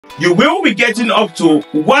you will be getting up to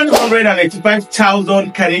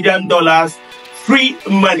 185,000 Canadian dollars free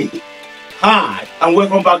money. Hi, and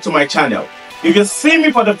welcome back to my channel. If you see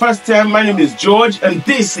me for the first time, my name is George, and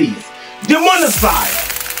this is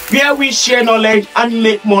TheMoneySide, where we share knowledge and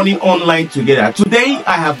make money online together. Today,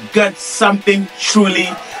 I have got something truly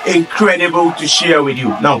incredible to share with you.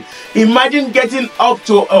 Now, imagine getting up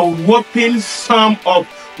to a whopping sum of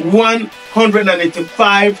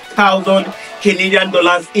 185,000 Canadian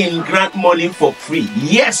dollars in grant money for free.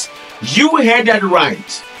 Yes, you heard that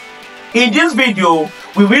right. In this video,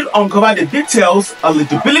 we will uncover the details,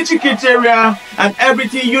 eligibility criteria, and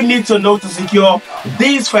everything you need to know to secure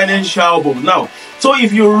this financial boom. Now, so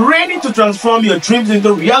if you're ready to transform your dreams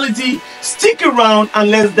into reality, stick around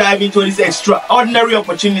and let's dive into this extraordinary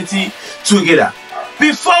opportunity together.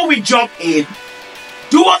 Before we jump in,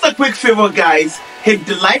 do us a quick favor, guys. Hit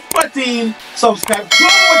the like button, subscribe to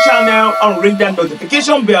our channel, and ring that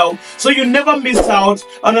notification bell so you never miss out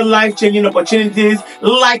on the life-changing opportunities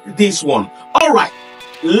like this one. Alright,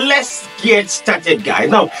 let's get started,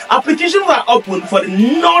 guys. Now, applications are open for the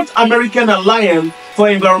North American Alliance for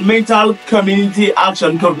Environmental Community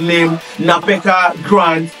Action, codenamed NAPECA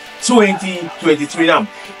Grant 2023. Now,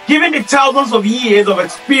 given the thousands of years of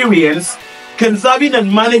experience conserving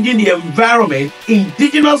and managing the environment,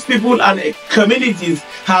 indigenous people and communities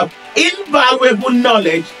have invaluable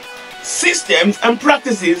knowledge, systems, and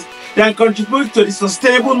practices that contribute to the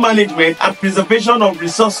sustainable management and preservation of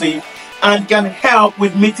resources and can help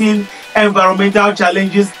with meeting environmental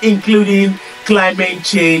challenges, including climate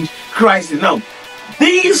change crisis. Now,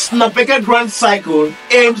 this NAPECA grant cycle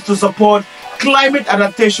aims to support climate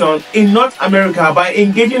adaptation in North America by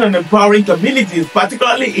engaging and empowering communities,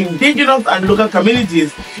 particularly indigenous and local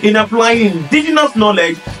communities, in applying indigenous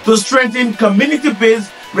knowledge to strengthen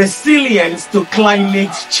community-based resilience to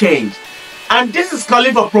climate change. And this is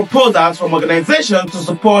calling for proposals from organizations to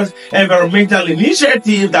support environmental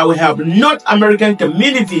initiatives that will help North American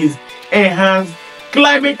communities enhance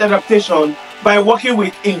climate adaptation by working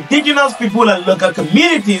with indigenous people and local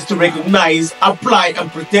communities to recognize, apply,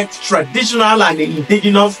 and protect traditional and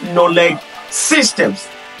indigenous knowledge systems.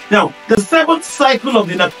 Now, the seventh cycle of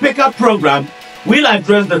the NAPECA program will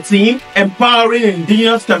address the theme empowering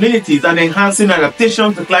indigenous communities and enhancing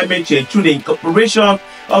adaptation to climate change through the incorporation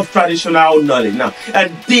of traditional knowledge. Now,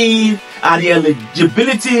 and these are the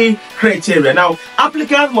eligibility criteria. Now,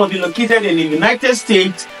 applicants must be located in the United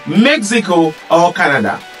States, Mexico, or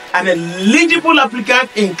Canada. And eligible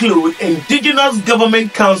applicants include indigenous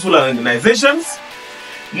government council and organizations,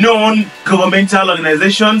 non-governmental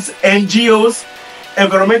organizations, NGOs,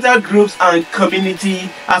 environmental groups, and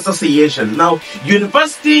community associations. Now,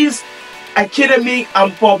 universities, academic,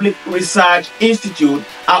 and public research institutes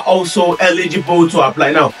are also eligible to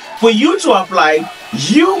apply. Now, for you to apply,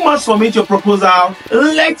 you must submit your proposal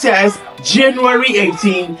latest January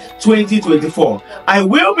 18, 2024. I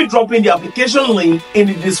will be dropping the application link in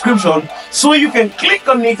the description so you can click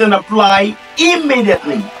on it and apply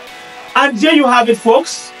immediately. And there you have it,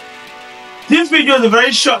 folks. This video is a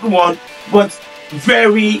very short one, but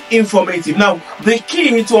very informative. Now, the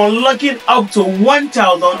key to unlocking up to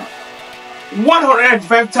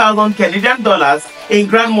 105,000 Canadian dollars in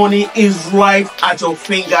grant money is right at your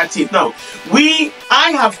fingertip. Now, I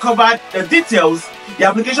have covered the details, the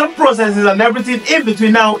application processes, and everything in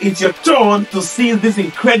between. Now it's your turn to seize this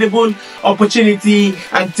incredible opportunity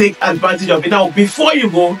and take advantage of it. Now, before you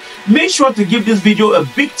go, make sure to give this video a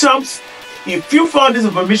big thumbs. If you found this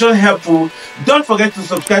information helpful, don't forget to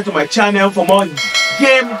subscribe to my channel for more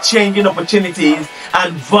game-changing opportunities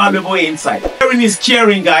and valuable insight. Sharing is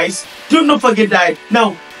caring, guys. Do not forget that.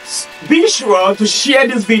 Now, be sure to share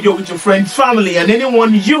this video with your friends, family, and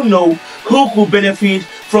anyone you know who could benefit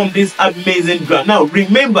from this amazing grant. Now,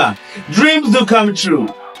 remember, dreams do come true.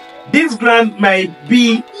 This grant might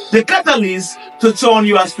be the catalyst to turn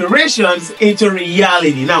your aspirations into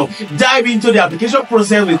reality. Now, dive into the application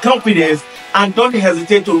process with confidence and don't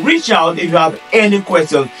hesitate to reach out if you have any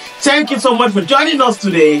questions. Thank you so much for joining us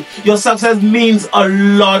today. Your success means a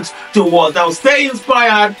lot to us. Now, stay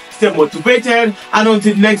inspired, stay motivated, and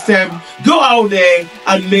until next time, go out there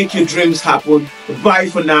and make your dreams happen. Bye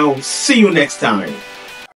for now. See you next time.